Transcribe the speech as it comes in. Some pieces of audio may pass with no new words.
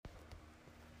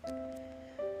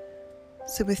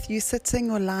So with you sitting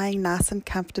or lying nice and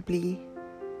comfortably,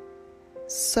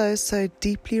 so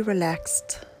deeply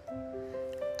relaxed,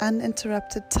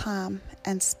 uninterrupted time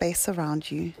and space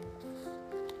around you.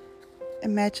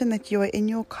 Imagine that you are in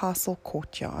your castle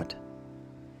courtyard.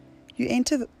 You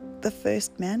enter the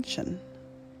first mansion.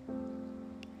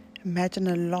 Imagine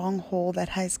a long hall that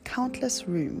has countless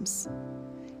rooms.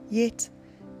 Yet,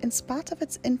 in spite of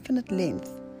its infinite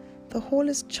length, the hall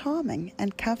is charming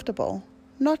and comfortable,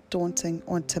 not daunting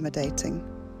or intimidating.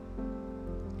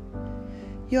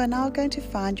 You are now going to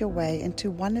find your way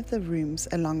into one of the rooms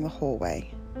along the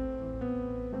hallway.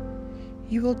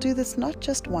 You will do this not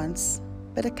just once,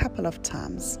 but a couple of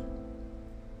times.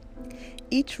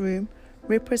 Each room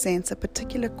represents a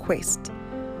particular quest,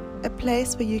 a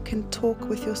place where you can talk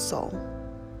with your soul.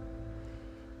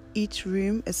 Each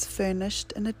room is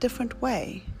furnished in a different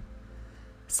way.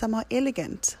 Some are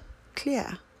elegant,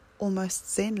 clear, almost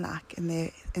Zen-like in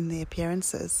their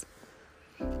appearances.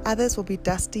 Others will be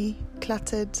dusty,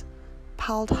 cluttered,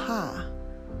 piled high.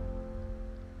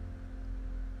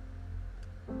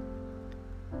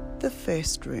 The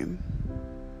first room.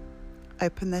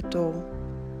 Open that door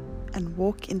and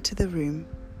walk into the room.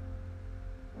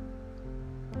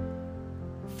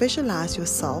 Visualize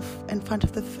yourself in front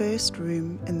of the first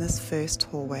room in this first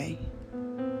hallway.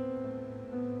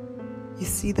 You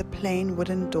see the plain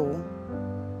wooden door.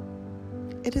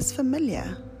 It is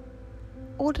familiar,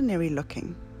 ordinary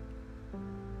looking.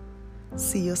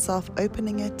 See yourself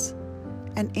opening it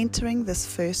and entering this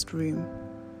first room,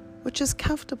 which is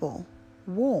comfortable,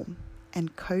 warm,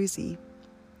 and cozy.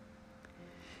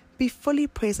 Be fully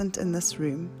present in this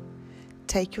room.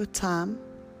 Take your time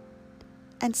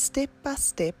and step by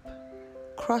step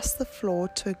cross the floor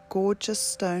to a gorgeous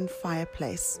stone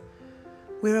fireplace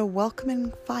where a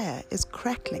welcoming fire is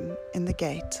crackling in the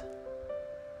grate.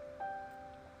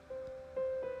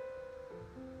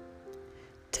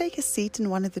 Take a seat in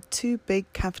one of the two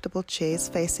big comfortable chairs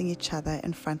facing each other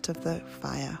in front of the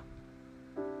fire.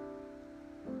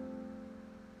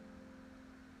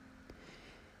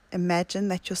 Imagine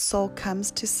that your soul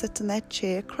comes to sit in that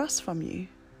chair across from you.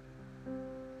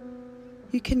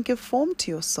 You can give form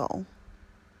to your soul.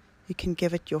 You can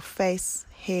give it your face,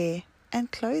 hair,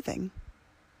 and clothing.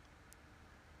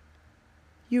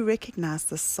 You recognize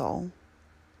this soul.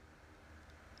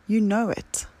 You know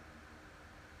it.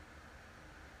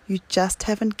 You just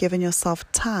haven't given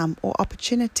yourself time or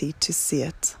opportunity to see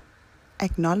it,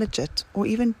 acknowledge it, or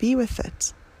even be with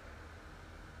it.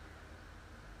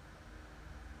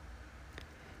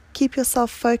 Keep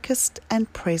yourself focused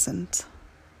and present.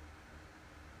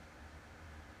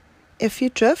 If you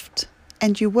drift,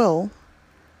 and you will,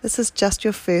 this is just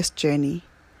your first journey.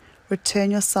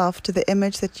 Return yourself to the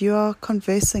image that you are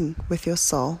conversing with your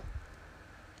soul.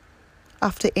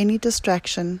 After any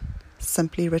distraction,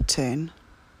 simply return.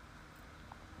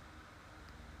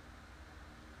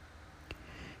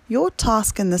 Your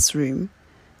task in this room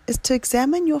is to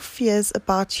examine your fears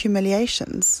about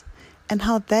humiliations and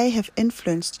how they have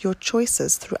influenced your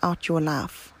choices throughout your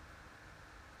life.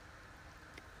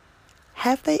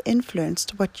 Have they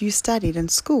influenced what you studied in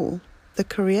school, the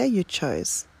career you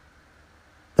chose,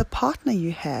 the partner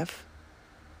you have,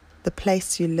 the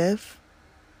place you live,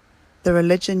 the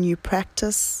religion you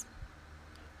practice,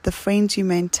 the friends you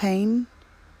maintain,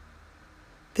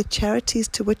 the charities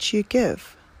to which you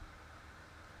give?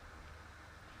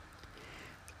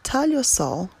 Tell your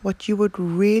soul what you would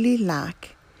really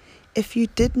like if you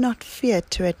did not fear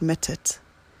to admit it,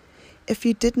 if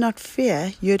you did not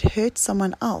fear you'd hurt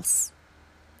someone else,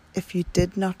 if you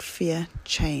did not fear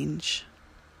change.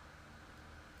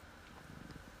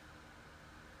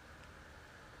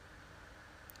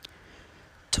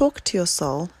 Talk to your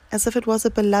soul as if it was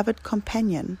a beloved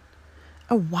companion,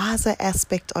 a wiser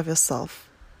aspect of yourself,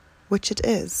 which it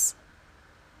is.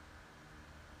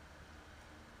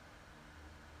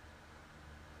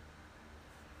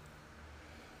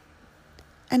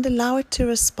 And allow it to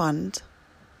respond,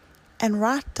 and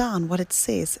write down what it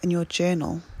says in your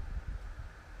journal.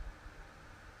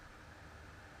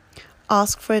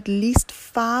 Ask for at least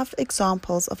 5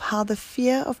 examples of how the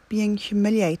fear of being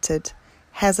humiliated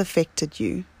has affected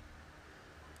you.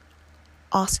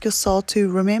 Ask your soul to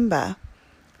remember,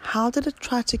 how did it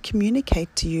try to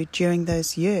communicate to you during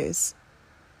those years?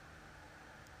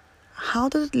 How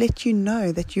did it let you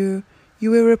know that you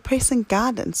were repressing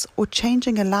guidance or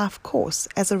changing a life course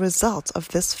as a result of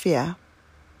this fear?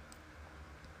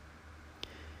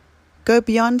 Go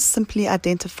beyond simply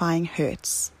identifying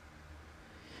hurts.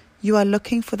 You are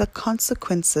looking for the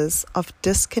consequences of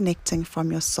disconnecting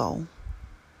from your soul.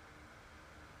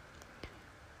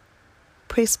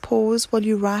 Press pause while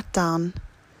you write down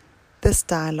the this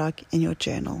dialogue in your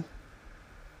journal.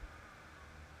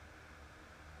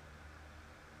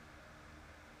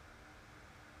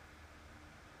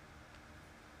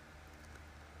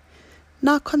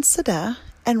 Now consider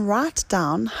and write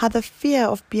down how the fear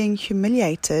of being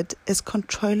humiliated is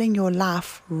controlling your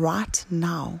life right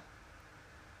now.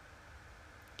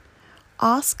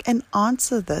 Ask and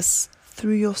answer this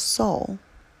through your soul.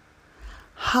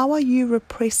 How are you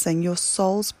repressing your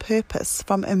soul's purpose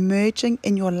from emerging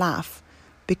in your life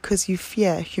because you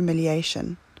fear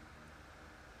humiliation?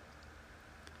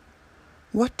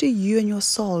 What do you and your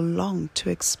soul long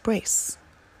to express?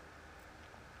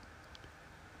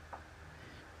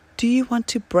 Do you want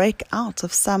to break out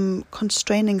of some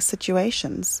constraining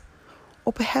situations?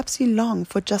 Or perhaps you long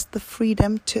for just the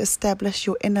freedom to establish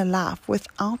your inner life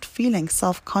without feeling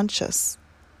self-conscious.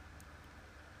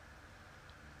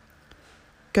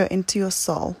 Go into your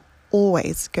soul.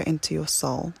 Always go into your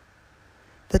soul.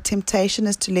 The temptation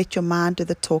is to let your mind do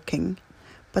the talking,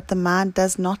 but the mind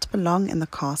does not belong in the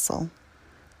castle.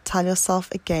 Tell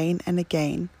yourself again and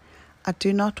again, I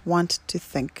do not want to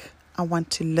think. I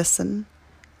want to listen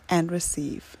and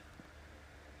receive.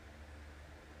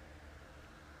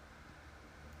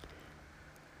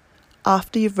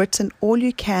 After you've written all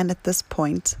you can at this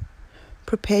point,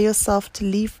 prepare yourself to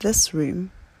leave this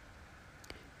room.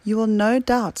 You will no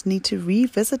doubt need to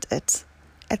revisit it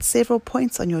at several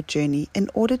points on your journey in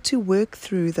order to work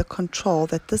through the control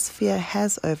that this fear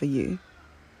has over you.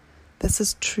 This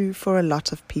is true for a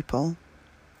lot of people.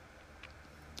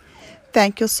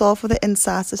 Thank your soul for the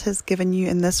insights it has given you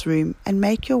in this room and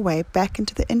make your way back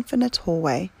into the infinite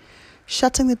hallway,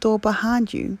 shutting the door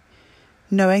behind you,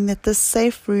 knowing that this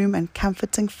safe room and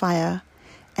comforting fire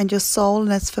and your soul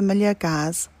and its familiar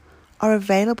guise are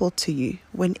available to you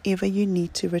whenever you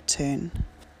need to return.